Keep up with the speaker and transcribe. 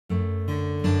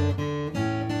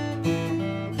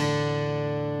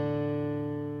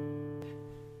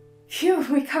Phew,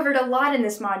 we covered a lot in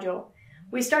this module.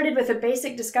 We started with a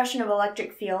basic discussion of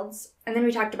electric fields, and then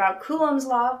we talked about Coulomb's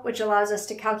law, which allows us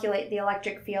to calculate the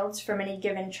electric fields from any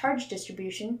given charge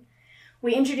distribution.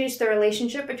 We introduced the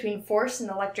relationship between force and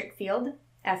electric field,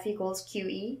 F equals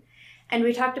QE, and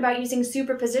we talked about using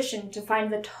superposition to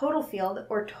find the total field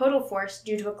or total force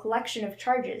due to a collection of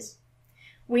charges.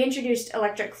 We introduced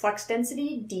electric flux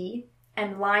density, D,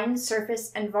 and line,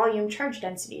 surface, and volume charge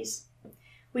densities.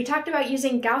 We talked about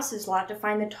using Gauss's law to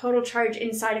find the total charge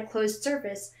inside a closed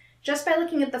surface just by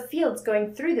looking at the fields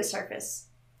going through the surface.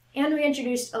 And we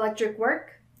introduced electric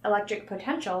work, electric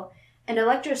potential, and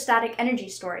electrostatic energy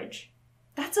storage.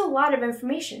 That's a lot of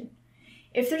information.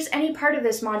 If there's any part of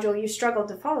this module you struggled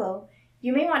to follow,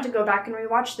 you may want to go back and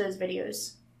rewatch those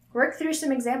videos. Work through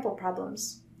some example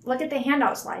problems, look at the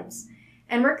handout slides,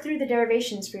 and work through the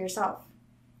derivations for yourself.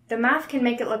 The math can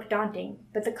make it look daunting,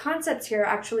 but the concepts here are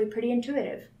actually pretty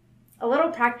intuitive. A little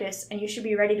practice and you should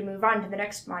be ready to move on to the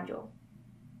next module.